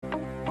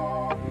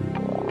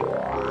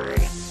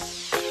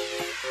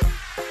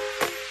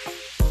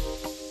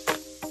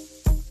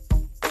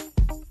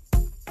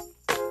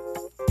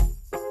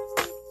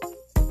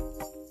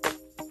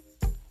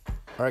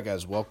All right,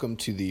 guys, welcome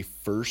to the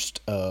first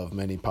of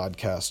many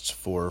podcasts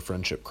for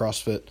Friendship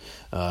CrossFit.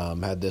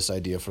 Had this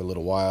idea for a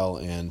little while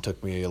and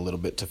took me a little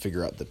bit to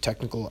figure out the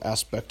technical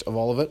aspect of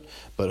all of it,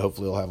 but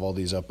hopefully I'll have all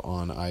these up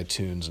on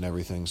iTunes and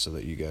everything so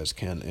that you guys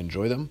can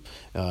enjoy them.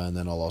 And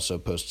then I'll also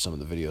post some of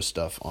the video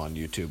stuff on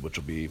YouTube, which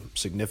will be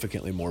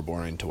significantly more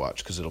boring to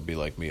watch because it'll be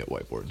like me at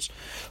whiteboards.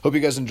 Hope you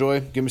guys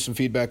enjoy. Give me some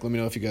feedback. Let me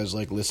know if you guys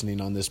like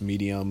listening on this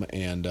medium,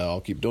 and I'll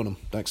keep doing them.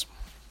 Thanks.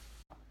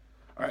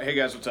 All right, hey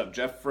guys, what's up?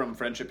 Jeff from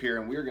Friendship here,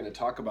 and we're going to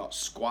talk about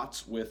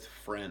Squats with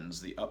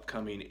Friends, the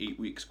upcoming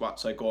 8-week squat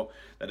cycle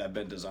that I've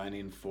been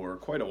designing for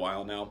quite a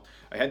while now.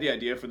 I had the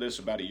idea for this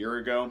about a year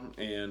ago,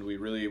 and we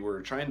really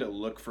were trying to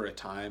look for a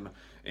time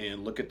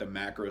and look at the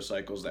macro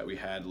cycles that we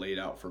had laid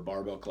out for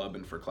Barbell Club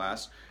and for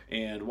class,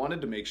 and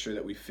wanted to make sure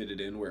that we fit it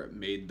in where it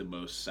made the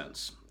most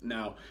sense.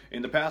 Now,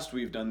 in the past,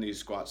 we've done these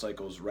squat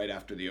cycles right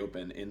after the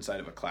open inside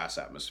of a class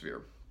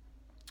atmosphere.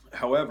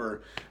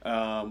 However,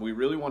 we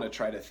really want to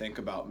try to think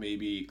about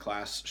maybe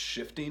class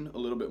shifting a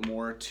little bit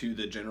more to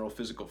the general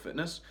physical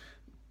fitness.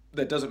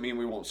 That doesn't mean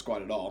we won't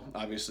squat at all.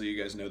 Obviously,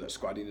 you guys know that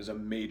squatting is a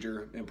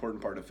major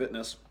important part of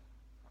fitness.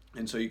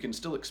 And so you can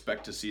still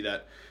expect to see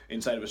that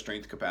inside of a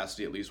strength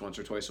capacity at least once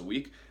or twice a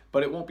week,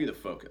 but it won't be the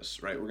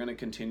focus, right? We're going to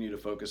continue to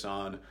focus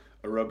on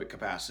aerobic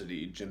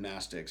capacity,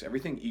 gymnastics,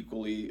 everything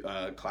equally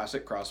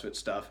classic CrossFit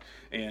stuff,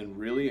 and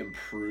really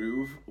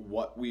improve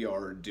what we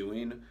are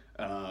doing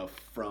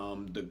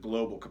from the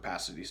global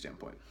capacity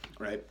standpoint,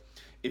 right?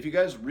 If you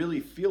guys really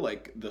feel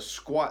like the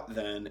squat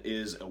then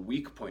is a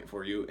weak point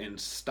for you and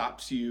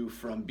stops you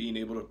from being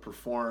able to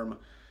perform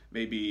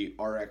maybe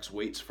RX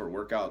weights for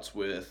workouts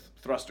with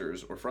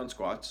thrusters or front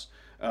squats,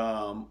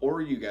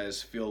 or you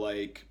guys feel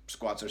like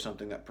squats are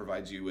something that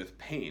provides you with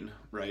pain,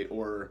 right?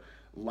 Or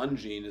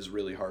lunging is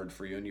really hard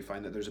for you and you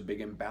find that there's a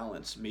big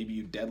imbalance. Maybe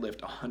you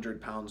deadlift 100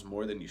 pounds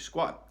more than you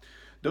squat.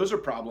 Those are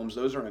problems,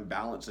 those are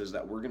imbalances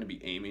that we're going to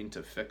be aiming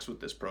to fix with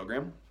this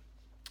program.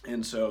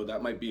 And so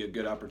that might be a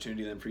good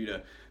opportunity then for you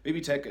to maybe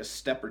take a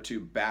step or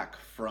two back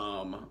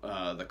from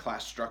the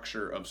class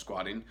structure of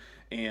squatting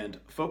and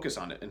focus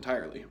on it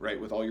entirely, right?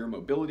 With all your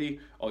mobility,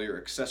 all your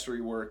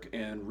accessory work,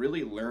 and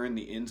really learn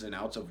the ins and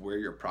outs of where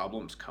your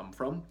problems come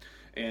from.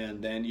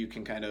 And then you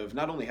can kind of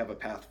not only have a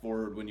path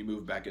forward when you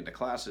move back into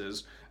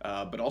classes,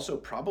 but also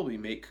probably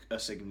make a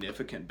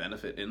significant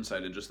benefit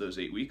inside of just those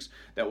 8 weeks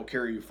that will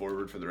carry you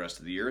forward for the rest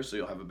of the year. So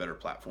you'll have a better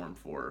platform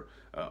for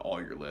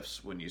all your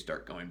lifts when you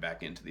start going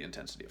back into the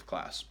intensity of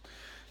class.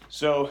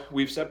 So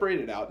we've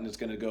separated out, and it's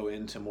going to go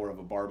into more of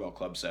a barbell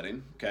club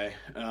setting, okay?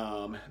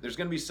 There's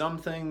going to be some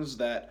things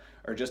that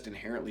are just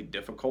inherently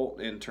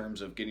difficult in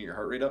terms of getting your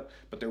heart rate up,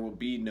 but there will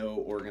be no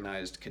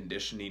organized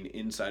conditioning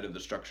inside of the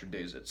structured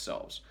days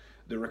itself.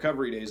 The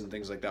recovery days and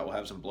things like that will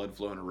have some blood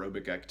flow and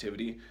aerobic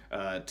activity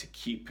to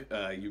keep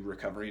you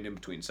recovering in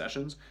between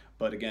sessions.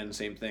 But again,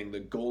 same thing. The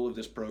goal of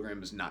this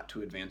program is not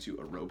to advance you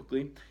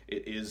aerobically.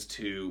 It is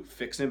to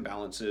fix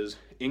imbalances,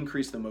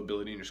 increase the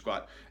mobility in your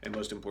squat, and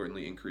most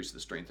importantly, increase the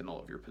strength in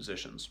all of your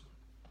positions.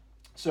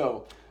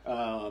 So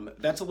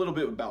that's a little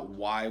bit about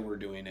why we're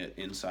doing it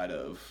inside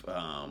of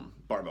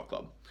Barbell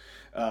Club.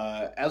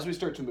 As we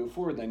start to move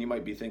forward, then you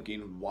might be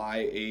thinking,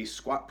 why a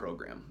squat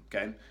program?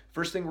 Okay.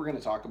 First thing we're going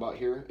to talk about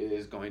here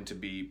is going to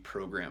be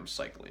program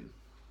cycling.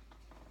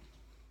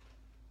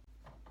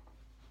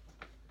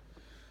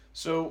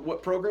 So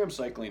what program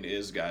cycling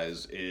is,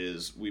 guys,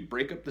 is we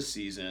break up the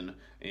season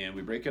and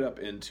we break it up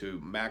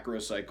into macro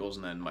cycles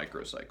and then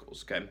micro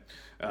cycles. Okay.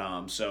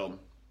 So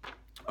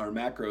our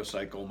macro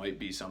cycle might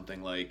be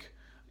something like,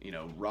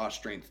 raw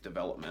strength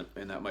development,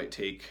 and that might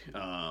take,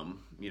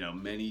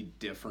 many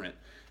different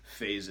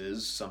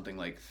phases, something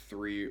like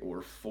 3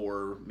 or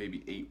 4, maybe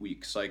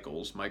 8-week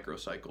cycles,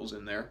 microcycles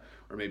in there,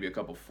 or maybe a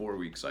couple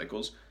 4-week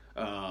cycles.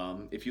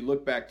 If you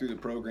look back through the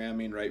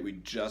programming, right, we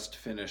just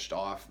finished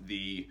off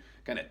the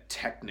kind of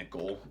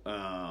technical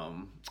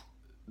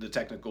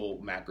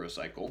macro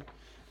cycle,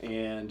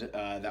 and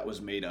that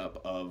was made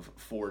up of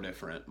 4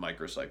 different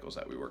microcycles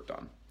that we worked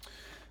on.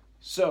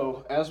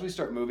 So as we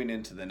start moving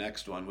into the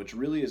next one, which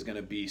really is going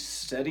to be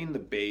setting the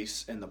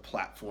base and the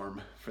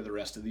platform for the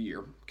rest of the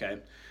year,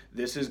 okay?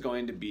 This is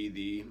going to be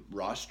the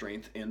raw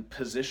strength and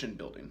position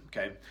building,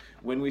 okay?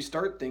 When we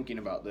start thinking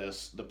about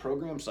this, the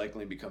program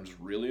cycling becomes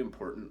really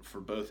important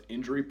for both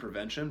injury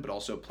prevention, but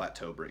also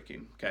plateau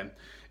breaking, okay?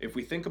 If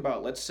we think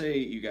about, let's say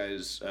you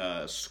guys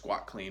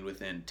squat clean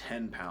within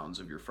 10 pounds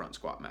of your front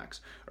squat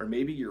max, or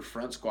maybe your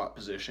front squat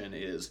position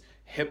is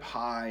hip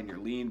high and you're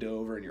leaned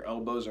over and your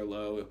elbows are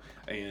low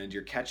and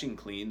you're catching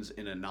cleans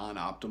in a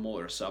non-optimal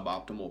or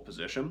suboptimal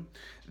position,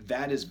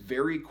 that is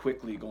very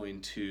quickly going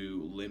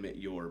to limit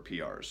your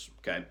PRs,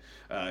 okay?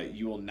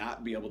 You will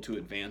not be able to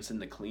advance in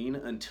the clean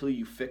until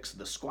you fix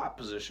the squat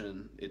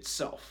position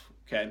itself,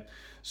 okay?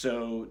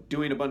 So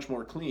doing a bunch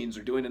more cleans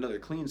or doing another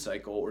clean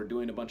cycle or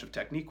doing a bunch of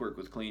technique work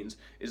with cleans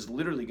is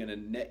literally going to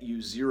net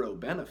you zero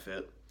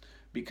benefit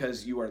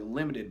because you are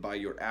limited by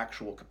your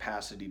actual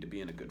capacity to be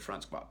in a good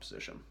front squat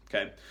position,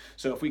 okay?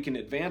 So if we can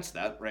advance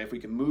that, right, if we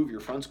can move your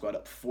front squat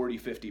up 40,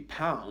 50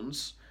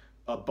 pounds,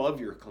 above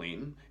your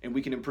clean, and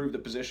we can improve the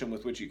position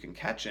with which you can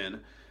catch in.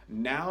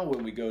 Now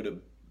when we go to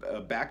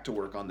back to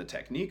work on the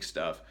technique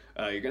stuff,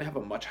 you're going to have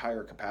a much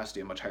higher capacity,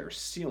 a much higher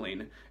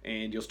ceiling,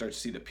 and you'll start to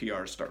see the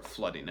PRs start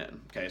flooding in.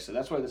 Okay, so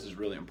that's why this is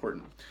really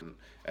important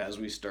as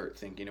we start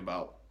thinking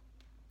about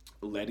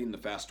letting the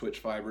fast twitch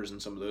fibers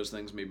and some of those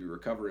things maybe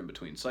recover in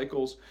between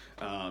cycles,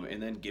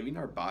 and then giving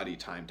our body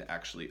time to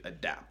actually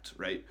adapt,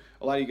 right?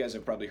 A lot of you guys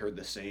have probably heard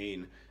the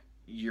saying,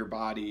 your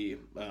body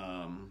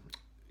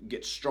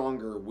get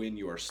stronger when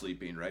you are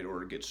sleeping, right?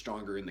 Or get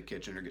stronger in the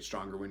kitchen, or get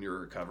stronger when you're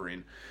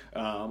recovering.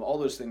 All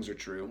those things are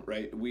true,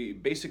 right? We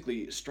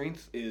basically,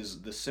 strength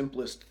is the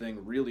simplest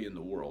thing really in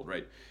the world,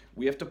 right?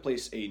 We have to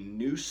place a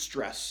new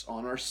stress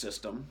on our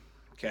system,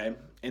 okay?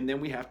 And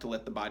then we have to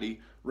let the body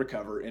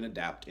recover and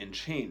adapt and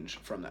change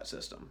from that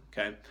system,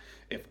 okay?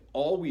 If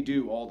all we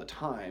do all the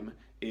time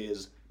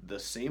is the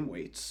same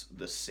weights,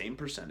 the same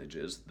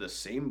percentages, the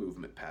same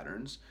movement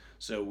patterns,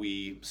 so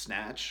we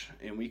snatch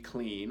and we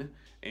clean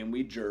and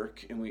we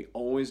jerk and we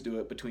always do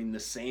it between the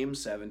same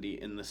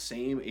 70 and the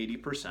same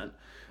 80%,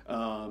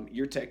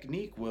 your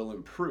technique will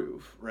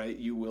improve, right?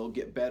 You will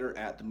get better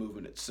at the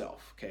movement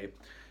itself, okay?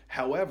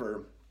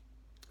 However,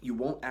 you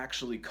won't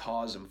actually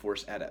cause and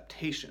force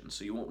adaptation.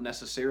 So you won't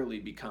necessarily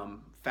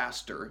become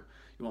faster.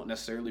 You won't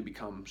necessarily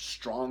become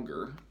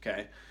stronger,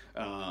 okay?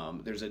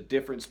 There's a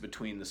difference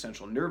between the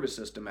central nervous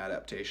system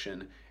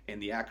adaptation and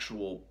the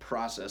actual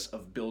process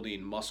of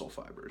building muscle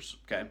fibers,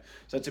 okay?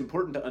 So that's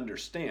important to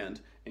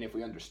understand. And if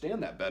we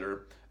understand that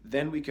better,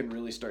 then we can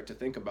really start to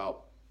think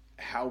about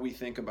how we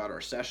think about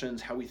our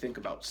sessions, how we think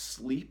about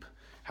sleep,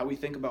 how we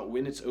think about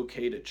when it's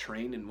okay to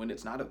train and when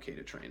it's not okay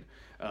to train.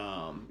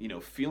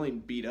 Feeling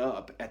beat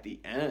up at the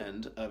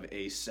end of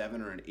a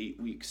 7 or an 8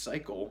 week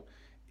cycle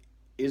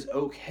is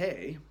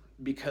okay,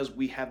 because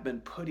we have been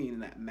putting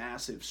that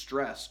massive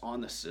stress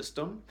on the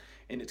system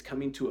and it's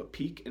coming to a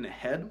peak and a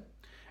head.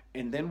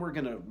 And then we're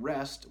going to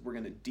rest, we're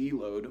going to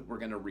deload, we're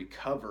going to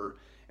recover,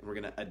 and we're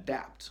going to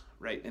adapt,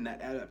 right? And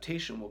that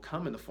adaptation will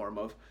come in the form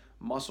of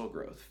muscle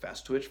growth,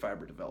 fast twitch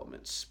fiber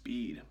development,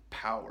 speed,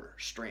 power,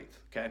 strength,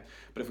 okay?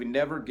 But if we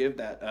never give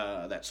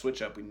that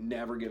switch up, we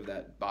never give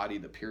that body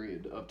the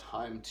period of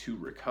time to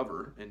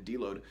recover and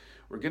deload,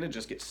 we're going to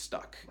just get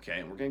stuck, okay?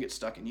 And we're going to get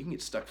stuck, and you can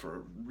get stuck for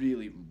a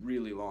really,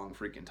 really long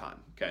freaking time,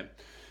 okay?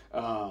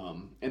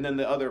 And then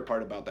the other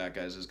part about that,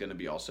 guys, is going to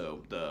be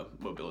also the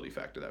mobility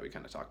factor that we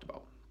kind of talked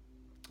about.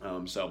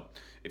 So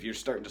if you're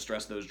starting to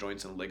stress those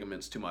joints and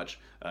ligaments too much,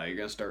 you're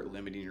going to start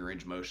limiting your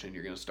range of motion.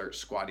 You're going to start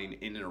squatting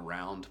in and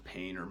around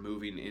pain or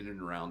moving in and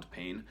around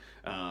pain.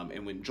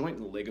 And when joint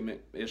and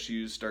ligament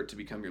issues start to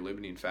become your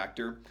limiting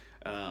factor,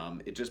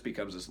 it just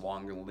becomes this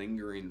long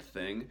lingering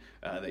thing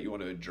that you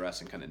want to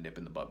address and kind of nip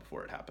in the bud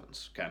before it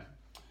happens. Okay.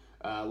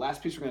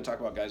 Last piece we're going to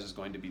talk about, guys, is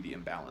going to be the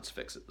imbalance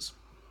fixes.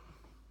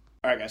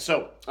 All right, guys,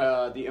 so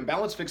the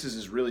imbalance fixes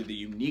is really the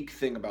unique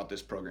thing about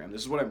this program.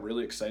 This is what I'm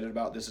really excited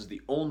about. This is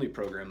the only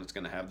program that's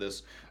going to have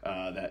this,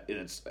 that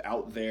it's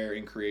out there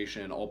in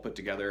creation, all put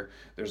together.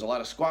 There's a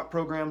lot of squat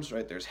programs,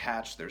 right? There's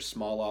Hatch, there's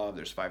Smolov,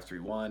 there's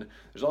 531.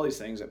 There's all these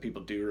things that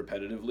people do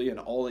repetitively, and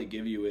all they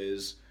give you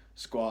is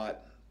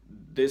squat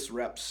this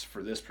reps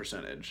for this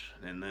percentage,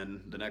 and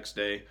then the next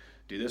day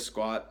do this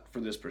squat for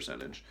this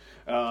percentage.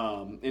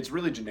 It's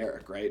really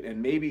generic, right?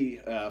 And maybe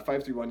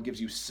 531 gives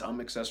you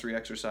some accessory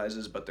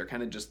exercises, but they're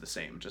kind of just the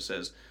same. It just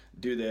says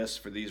do this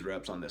for these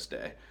reps on this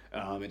day.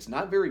 It's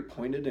not very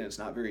pointed and it's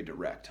not very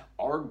direct.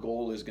 Our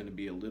goal is going to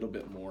be a little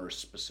bit more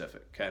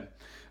specific, okay?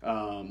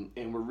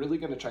 And we're really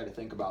going to try to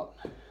think about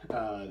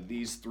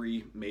these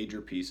three major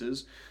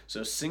pieces.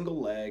 So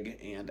single leg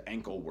and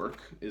ankle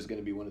work is going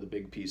to be one of the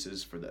big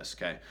pieces for this,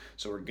 okay?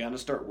 So we're going to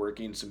start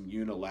working some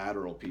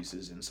unilateral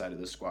pieces inside of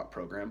the squat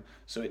program.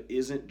 So it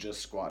isn't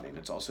just squatting.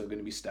 It's also going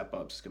to be step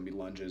ups. It's going to be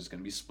lunges. It's going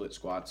to be split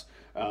squats.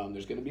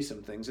 There's going to be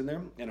some things in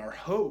there. And our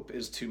hope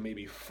is to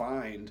maybe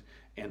find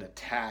and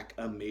attack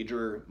a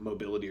major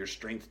mobility or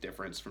strength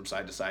difference from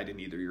side to side in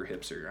either your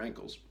hips or your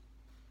ankles.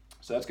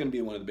 So that's going to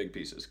be one of the big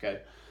pieces,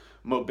 okay?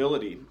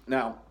 Mobility.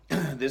 Now,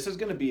 this is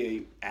going to be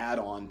a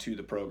add-on to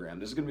the program.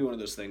 This is going to be one of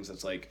those things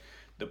that's like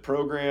the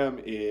program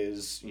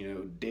is,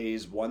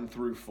 days 1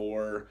 through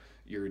 4,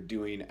 you're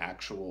doing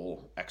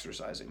actual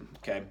exercising,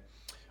 okay?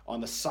 On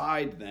the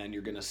side, then,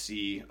 you're going to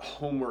see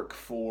homework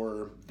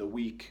for the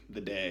week, the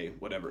day,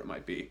 whatever it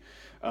might be.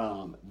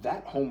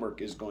 That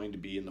homework is going to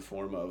be in the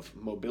form of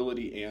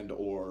mobility and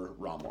or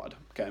ROMWOD,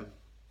 okay?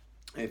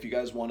 If you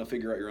guys want to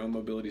figure out your own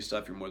mobility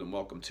stuff, you're more than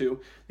welcome to.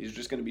 These are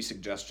just going to be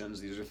suggestions.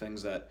 These are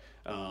things that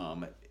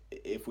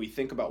if we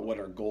think about what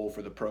our goal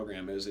for the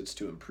program is, it's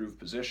to improve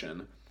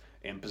position,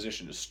 and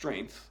position is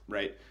strength,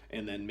 right?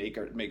 And then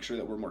make sure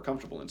that we're more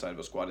comfortable inside of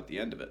a squat at the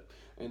end of it.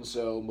 And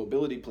so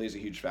mobility plays a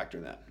huge factor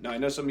in that. Now, I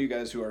know some of you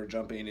guys who are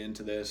jumping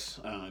into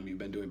this, you've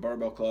been doing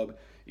barbell club,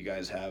 you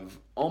guys have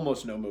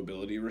almost no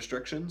mobility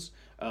restrictions.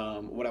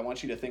 What I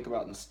want you to think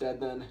about instead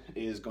then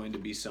is going to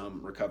be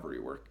some recovery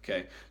work,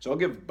 okay? So I'll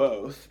give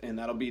both, and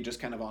that'll be just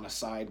kind of on a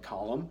side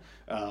column.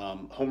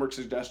 Homework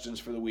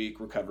suggestions for the week,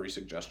 recovery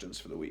suggestions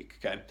for the week,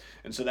 okay?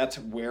 And so that's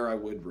where I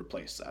would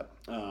replace that.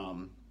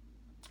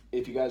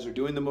 If you guys are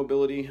doing the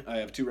mobility, I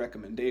have 2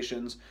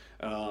 recommendations.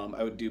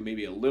 I would do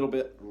maybe a little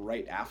bit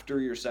right after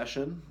your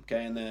session,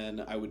 okay, and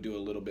then I would do a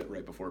little bit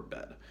right before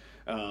bed.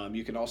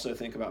 You can also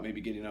think about maybe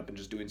getting up and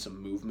just doing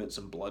some movement,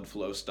 some blood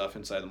flow stuff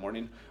inside the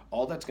morning.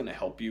 All that's going to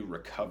help you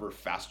recover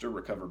faster,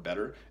 recover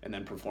better, and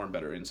then perform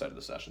better inside of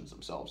the sessions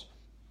themselves.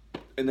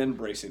 And then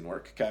bracing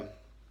work, okay?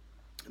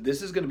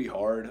 This is going to be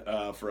hard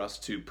for us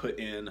to put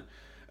in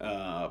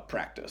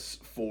practice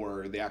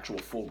for the actual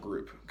full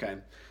group, okay?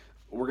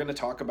 We're going to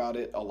talk about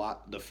it a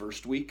lot the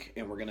first week,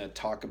 and we're going to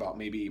talk about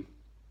maybe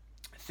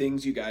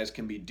things you guys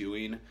can be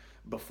doing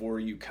before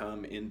you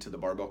come into the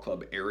barbell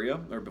club area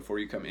or before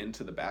you come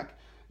into the back,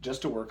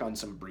 just to work on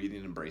some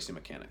breathing and bracing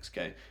mechanics,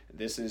 okay?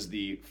 This is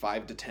the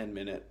 5 to 10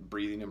 minute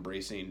breathing and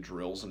bracing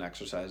drills and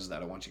exercises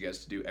that I want you guys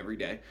to do every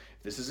day.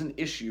 If this is an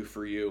issue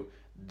for you,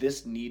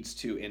 this needs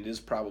to, and is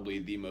probably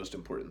the most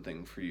important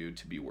thing for you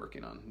to be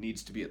working on,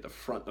 needs to be at the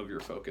front of your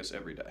focus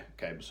every day,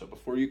 okay? So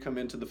before you come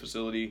into the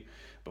facility,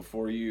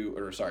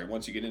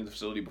 once you get into the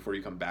facility, before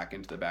you come back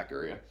into the back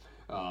area,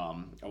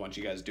 I want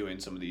you guys doing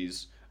some of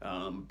these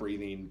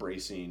breathing,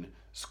 bracing,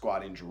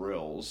 squatting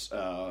drills,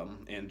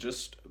 and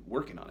just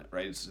working on it,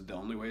 right? It's the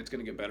only way it's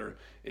going to get better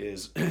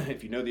is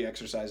if you know the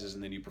exercises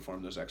and then you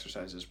perform those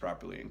exercises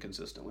properly and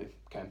consistently,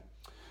 okay?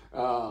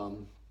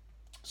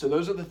 So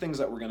those are the things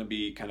that we're going to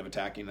be kind of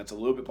attacking. That's a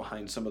little bit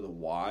behind some of the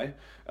why.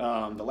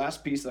 The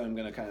last piece that I'm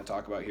going to kind of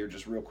talk about here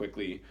just real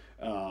quickly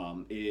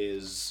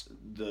is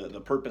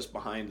the purpose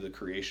behind the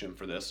creation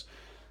for this.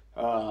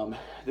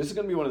 This is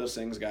going to be one of those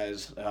things,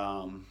 guys,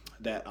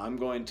 that I'm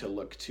going to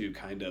look to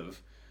kind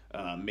of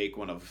make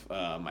one of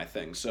my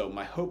things. So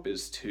my hope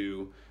is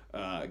to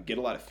get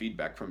a lot of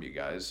feedback from you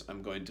guys.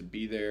 I'm going to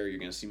be there. You're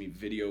going to see me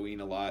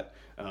videoing a lot.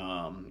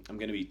 I'm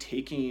going to be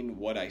taking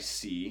what I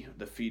see,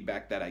 the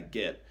feedback that I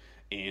get,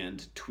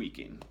 and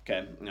tweaking,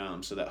 okay?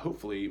 So that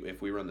hopefully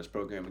if we run this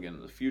program again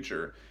in the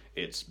future,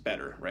 it's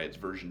better, right? It's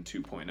version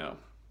 2.0.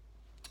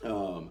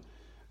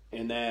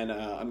 And then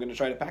I'm going to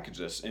try to package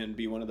this and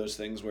be one of those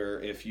things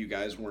where if you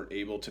guys weren't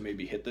able to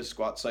maybe hit this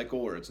squat cycle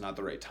or it's not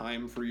the right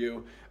time for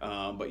you,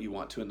 but you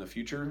want to in the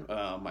future,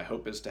 my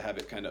hope is to have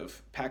it kind of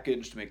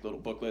packaged, make little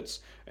booklets,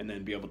 and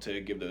then be able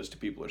to give those to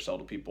people or sell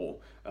to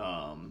people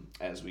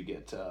as we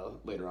get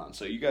later on.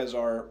 So you guys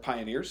are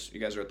pioneers. You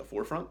guys are at the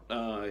forefront.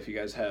 If you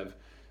guys have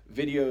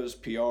videos,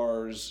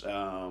 PRs,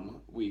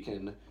 we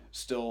can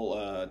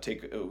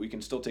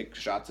still take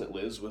shots at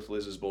Liz with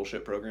Liz's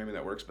bullshit programming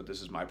that works, but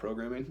this is my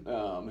programming,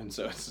 and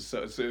so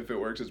if it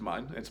works, it's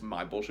mine. It's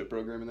my bullshit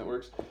programming that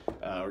works.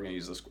 We're gonna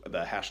use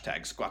the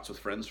hashtag Squats with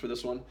Friends for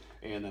this one,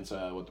 and that's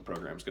what the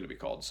program's gonna be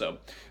called. So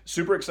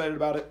super excited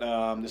about it.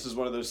 This is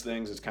one of those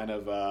things. It's kind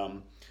of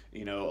a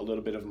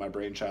little bit of my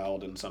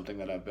brainchild and something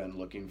that I've been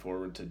looking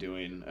forward to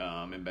doing,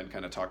 and been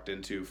kind of talked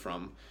into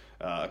from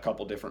a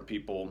couple different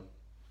people.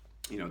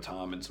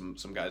 Tom and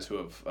some guys who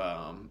have,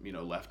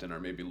 left and are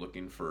maybe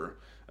looking for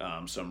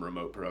some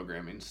remote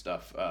programming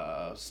stuff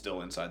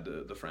still inside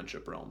the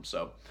friendship realm.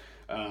 So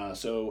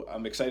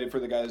I'm excited for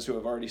the guys who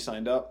have already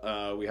signed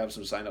up. We have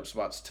some sign-up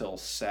spots till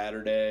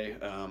Saturday,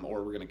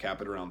 or we're going to cap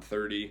it around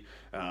 30.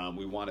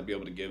 We want to be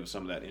able to give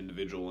some of that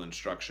individual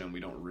instruction. We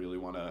don't really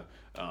want to,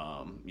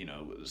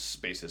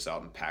 space this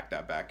out and pack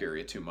that back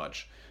area too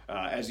much.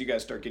 As you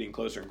guys start getting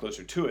closer and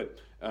closer to it,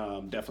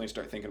 definitely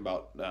start thinking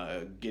about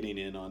getting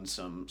in on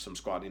some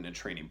squatting and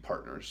training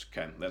partners.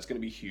 Okay, that's going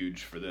to be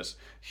huge for this.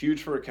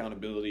 Huge for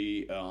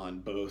accountability on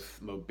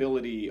both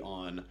mobility,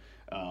 on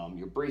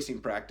your bracing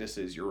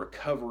practices, your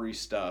recovery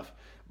stuff,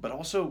 but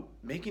also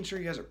making sure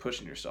you guys are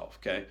pushing yourself,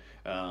 okay?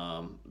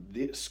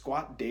 The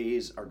squat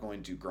days are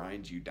going to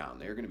grind you down.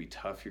 They're going to be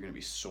tough. You're going to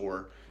be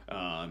sore.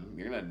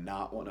 You're going to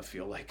not want to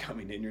feel like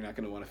coming in. You're not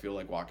going to want to feel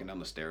like walking down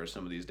the stairs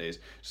some of these days.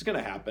 It's just going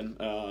to happen.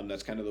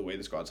 That's kind of the way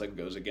the squat cycle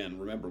goes. Again,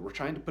 remember, we're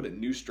trying to put a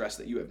new stress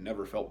that you have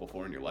never felt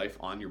before in your life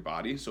on your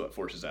body, so it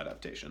forces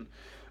adaptation.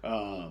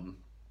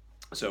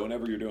 So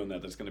whenever you're doing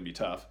that, that's going to be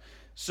tough.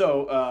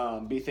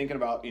 So be thinking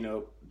about,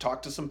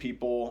 talk to some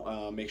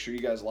people, make sure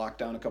you guys lock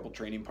down a couple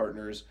training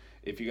partners.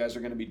 If you guys are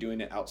going to be doing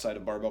it outside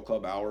of Barbell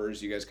Club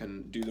hours, you guys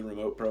can do the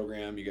remote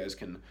program. You guys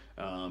can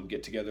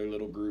get together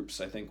little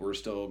groups. I think we're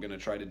still going to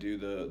try to do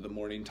the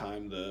morning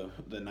time,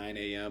 the 9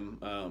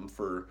 a.m.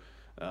 For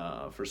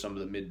some of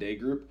the midday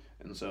group.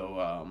 And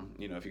so,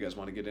 if you guys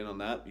want to get in on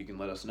that, you can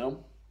let us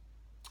know.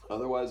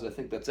 Otherwise, I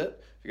think that's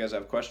it. If you guys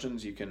have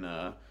questions, you can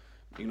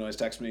always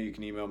text me, you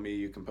can email me,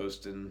 you can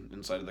post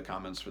inside of the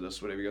comments for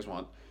this, whatever you guys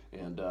want,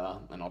 and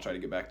I'll try to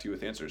get back to you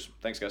with answers.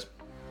 Thanks, guys.